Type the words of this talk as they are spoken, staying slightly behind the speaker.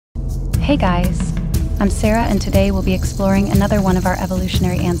Hey guys, I'm Sarah and today we'll be exploring another one of our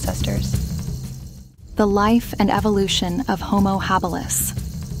evolutionary ancestors. The life and evolution of Homo habilis.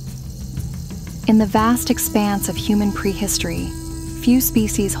 In the vast expanse of human prehistory, few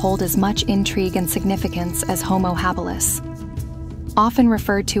species hold as much intrigue and significance as Homo habilis. Often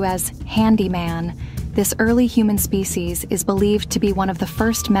referred to as handyman, this early human species is believed to be one of the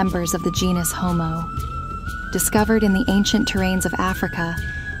first members of the genus Homo. Discovered in the ancient terrains of Africa,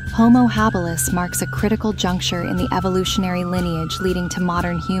 Homo habilis marks a critical juncture in the evolutionary lineage leading to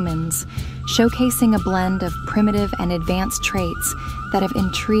modern humans, showcasing a blend of primitive and advanced traits that have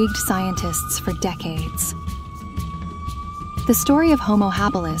intrigued scientists for decades. The story of Homo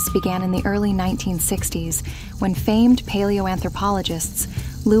habilis began in the early 1960s when famed paleoanthropologists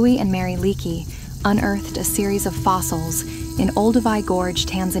Louis and Mary Leakey unearthed a series of fossils in Olduvai Gorge,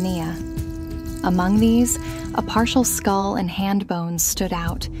 Tanzania. Among these, a partial skull and hand bones stood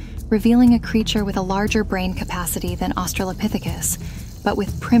out, revealing a creature with a larger brain capacity than Australopithecus, but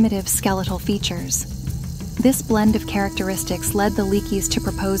with primitive skeletal features. This blend of characteristics led the Leakeys to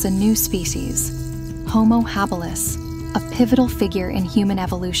propose a new species, Homo habilis, a pivotal figure in human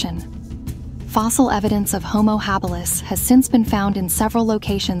evolution. Fossil evidence of Homo habilis has since been found in several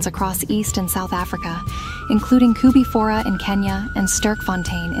locations across East and South Africa, including Kubifora in Kenya and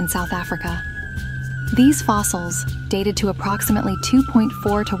Sterkfontein in South Africa. These fossils, dated to approximately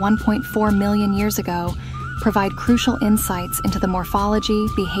 2.4 to 1.4 million years ago, provide crucial insights into the morphology,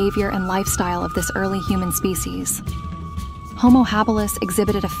 behavior, and lifestyle of this early human species. Homo habilis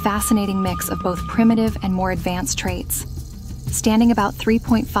exhibited a fascinating mix of both primitive and more advanced traits. Standing about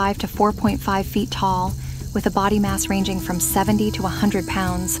 3.5 to 4.5 feet tall, with a body mass ranging from 70 to 100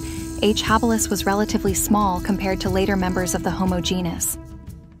 pounds, H. habilis was relatively small compared to later members of the Homo genus.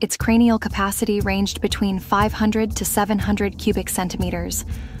 Its cranial capacity ranged between 500 to 700 cubic centimeters,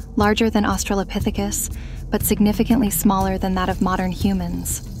 larger than Australopithecus, but significantly smaller than that of modern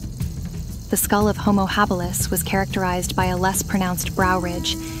humans. The skull of Homo habilis was characterized by a less pronounced brow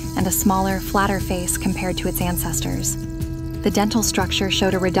ridge and a smaller, flatter face compared to its ancestors. The dental structure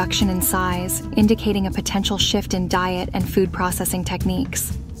showed a reduction in size, indicating a potential shift in diet and food processing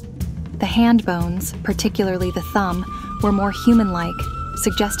techniques. The hand bones, particularly the thumb, were more human-like,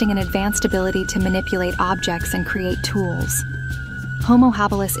 suggesting an advanced ability to manipulate objects and create tools. Homo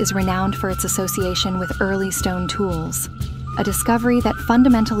habilis is renowned for its association with early stone tools, a discovery that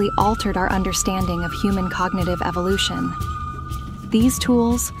fundamentally altered our understanding of human cognitive evolution. These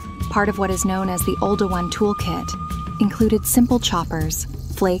tools, part of what is known as the Oldowan toolkit, included simple choppers,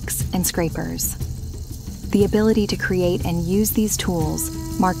 flakes, and scrapers. The ability to create and use these tools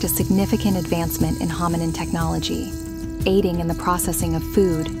marked a significant advancement in hominin technology, aiding in the processing of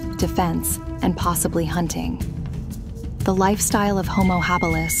food, defense, and possibly hunting. The lifestyle of Homo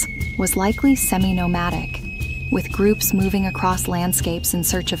habilis was likely semi-nomadic, with groups moving across landscapes in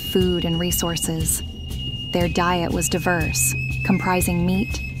search of food and resources. Their diet was diverse, comprising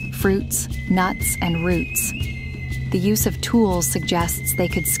meat, fruits, nuts, and roots. The use of tools suggests they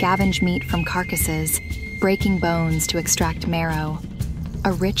could scavenge meat from carcasses, breaking bones to extract marrow,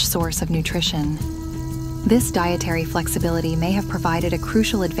 a rich source of nutrition. This dietary flexibility may have provided a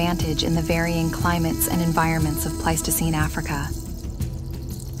crucial advantage in the varying climates and environments of Pleistocene Africa.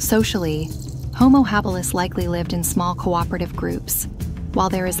 Socially, Homo habilis likely lived in small cooperative groups. While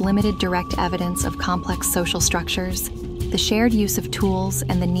there is limited direct evidence of complex social structures, the shared use of tools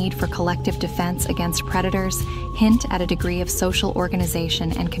and the need for collective defense against predators hint at a degree of social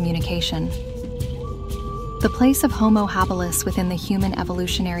organization and communication. The place of Homo habilis within the human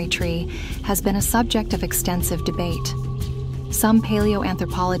evolutionary tree has been a subject of extensive debate. Some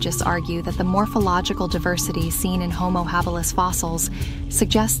paleoanthropologists argue that the morphological diversity seen in Homo habilis fossils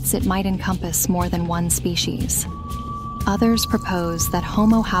suggests it might encompass more than one species. Others propose that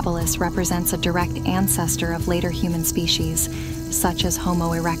Homo habilis represents a direct ancestor of later human species, such as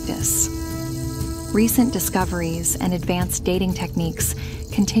Homo erectus. Recent discoveries and advanced dating techniques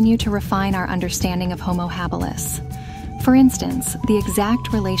continue to refine our understanding of Homo habilis. For instance, the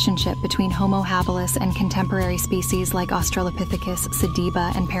exact relationship between Homo habilis and contemporary species like Australopithecus,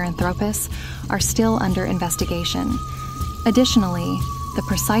 Sediba, and Paranthropus are still under investigation. Additionally, the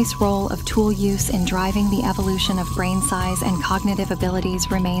precise role of tool use in driving the evolution of brain size and cognitive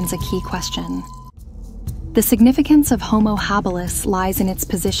abilities remains a key question. The significance of Homo habilis lies in its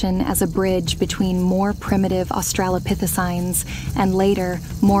position as a bridge between more primitive Australopithecines and later,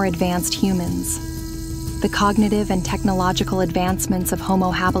 more advanced humans. The cognitive and technological advancements of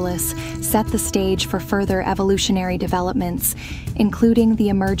Homo habilis set the stage for further evolutionary developments, including the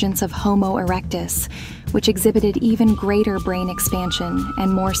emergence of Homo erectus, which exhibited even greater brain expansion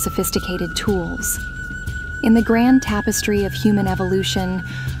and more sophisticated tools. In the grand tapestry of human evolution,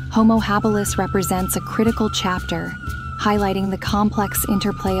 Homo habilis represents a critical chapter, highlighting the complex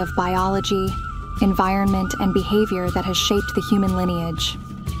interplay of biology, environment, and behavior that has shaped the human lineage.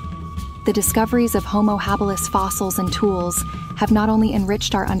 The discoveries of Homo habilis fossils and tools have not only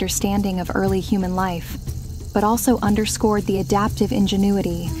enriched our understanding of early human life, but also underscored the adaptive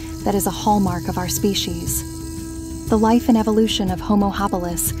ingenuity that is a hallmark of our species. The life and evolution of Homo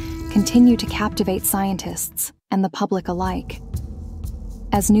habilis continue to captivate scientists and the public alike.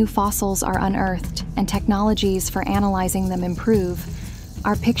 As new fossils are unearthed and technologies for analyzing them improve,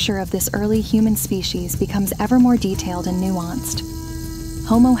 our picture of this early human species becomes ever more detailed and nuanced.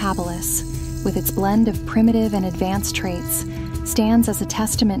 Homo habilis, with its blend of primitive and advanced traits, stands as a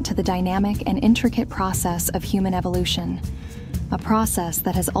testament to the dynamic and intricate process of human evolution, a process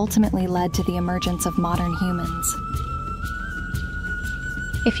that has ultimately led to the emergence of modern humans.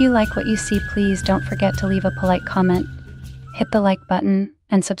 If you like what you see, please don't forget to leave a polite comment, hit the like button,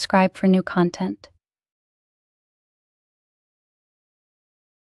 and subscribe for new content.